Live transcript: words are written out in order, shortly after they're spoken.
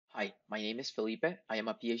Hi, my name is Felipe. I am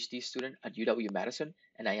a PhD student at UW-Madison,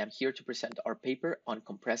 and I am here to present our paper on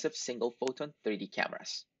compressive single-photon 3D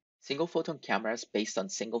cameras. Single-photon cameras based on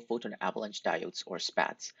single-photon avalanche diodes, or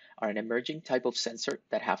SPADs, are an emerging type of sensor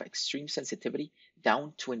that have extreme sensitivity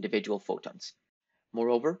down to individual photons.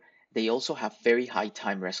 Moreover, they also have very high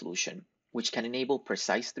time resolution, which can enable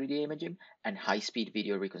precise 3D imaging and high-speed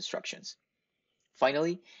video reconstructions.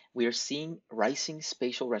 Finally, we are seeing rising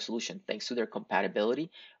spatial resolution thanks to their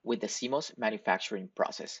compatibility with the CMOS manufacturing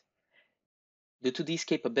process. Due to these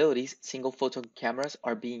capabilities, single-photon cameras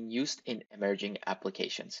are being used in emerging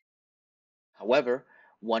applications. However,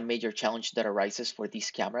 one major challenge that arises for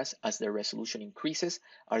these cameras as their resolution increases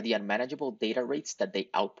are the unmanageable data rates that they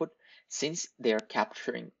output, since they are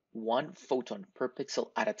capturing one photon per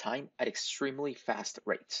pixel at a time at extremely fast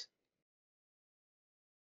rates.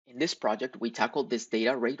 In this project, we tackled this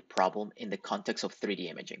data rate problem in the context of 3D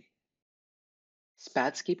imaging.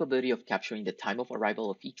 SPAD's capability of capturing the time of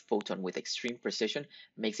arrival of each photon with extreme precision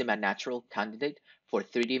makes them a natural candidate for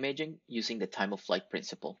 3D imaging using the time of flight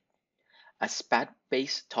principle. A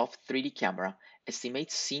SPAD-based TOF 3D camera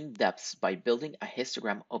estimates scene depths by building a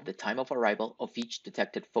histogram of the time of arrival of each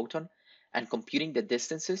detected photon and computing the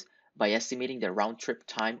distances by estimating the round-trip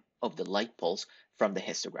time of the light pulse from the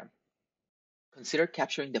histogram. Consider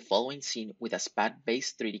capturing the following scene with a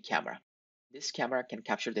SPAD-based 3D camera. This camera can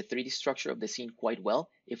capture the 3D structure of the scene quite well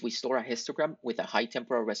if we store a histogram with a high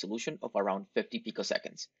temporal resolution of around 50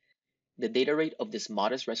 picoseconds. The data rate of this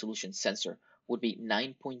modest resolution sensor would be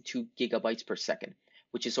 9.2 gigabytes per second,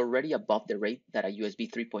 which is already above the rate that a USB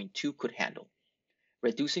 3.2 could handle.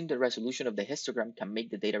 Reducing the resolution of the histogram can make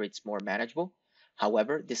the data rates more manageable.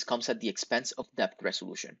 However, this comes at the expense of depth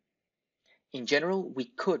resolution. In general, we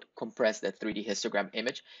could compress the 3D histogram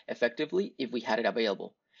image effectively if we had it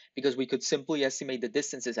available, because we could simply estimate the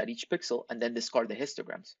distances at each pixel and then discard the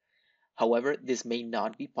histograms. However, this may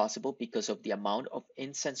not be possible because of the amount of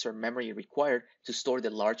in-sensor memory required to store the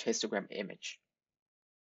large histogram image.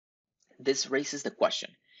 This raises the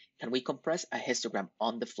question, can we compress a histogram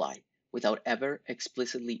on the fly without ever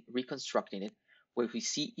explicitly reconstructing it, where we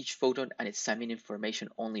see each photon and its timing information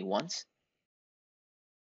only once?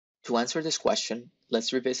 To answer this question,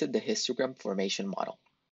 let's revisit the histogram formation model.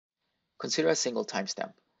 Consider a single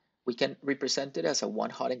timestamp. We can represent it as a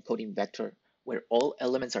one-hot encoding vector where all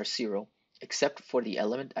elements are zero, except for the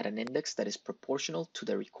element at an index that is proportional to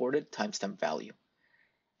the recorded timestamp value.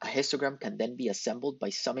 A histogram can then be assembled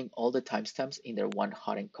by summing all the timestamps in their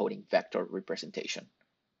one-hot encoding vector representation.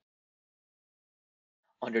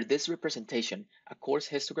 Under this representation, a coarse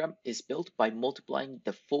histogram is built by multiplying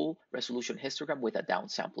the full resolution histogram with a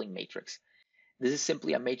downsampling matrix. This is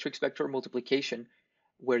simply a matrix vector multiplication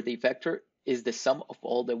where the vector is the sum of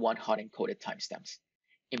all the one-hot encoded timestamps.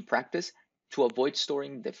 In practice, to avoid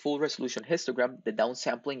storing the full resolution histogram, the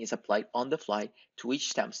downsampling is applied on the fly to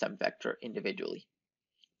each timestamp vector individually.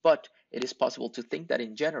 But it is possible to think that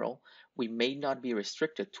in general, we may not be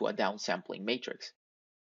restricted to a downsampling matrix.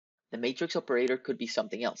 The matrix operator could be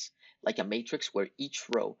something else, like a matrix where each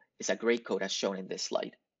row is a gray code as shown in this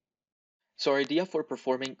slide. So our idea for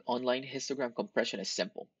performing online histogram compression is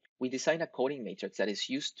simple. We design a coding matrix that is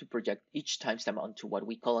used to project each timestamp onto what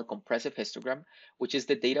we call a compressive histogram, which is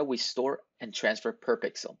the data we store and transfer per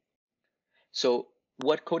pixel. So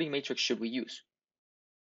what coding matrix should we use?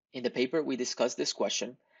 In the paper, we discuss this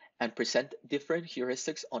question and present different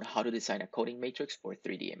heuristics on how to design a coding matrix for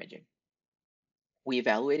 3D imaging. We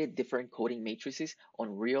evaluated different coding matrices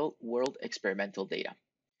on real-world experimental data.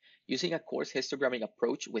 Using a coarse histogramming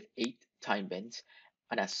approach with 8 time bins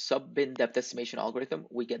and a sub-bin depth estimation algorithm,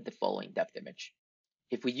 we get the following depth image.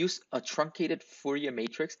 If we use a truncated Fourier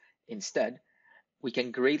matrix instead, we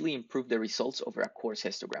can greatly improve the results over a coarse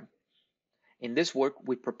histogram. In this work,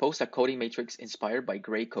 we proposed a coding matrix inspired by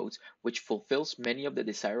gray codes, which fulfills many of the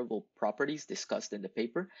desirable properties discussed in the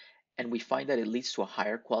paper, and we find that it leads to a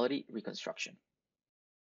higher quality reconstruction.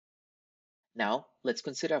 Now, let's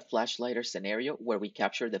consider a flashlighter scenario where we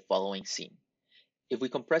capture the following scene. If we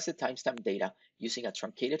compress the timestamp data using a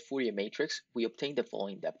truncated Fourier matrix, we obtain the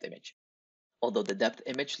following depth image. Although the depth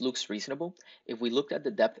image looks reasonable, if we look at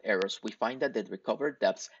the depth errors, we find that the recovered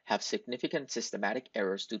depths have significant systematic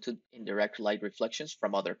errors due to indirect light reflections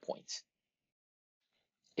from other points.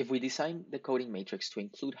 If we design the coding matrix to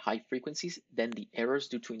include high frequencies, then the errors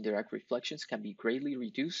due to indirect reflections can be greatly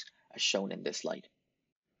reduced, as shown in this slide.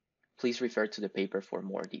 Please refer to the paper for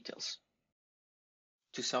more details.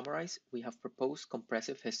 To summarize, we have proposed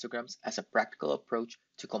compressive histograms as a practical approach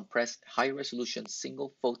to compress high-resolution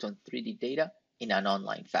single-photon 3D data in an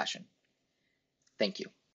online fashion. Thank you.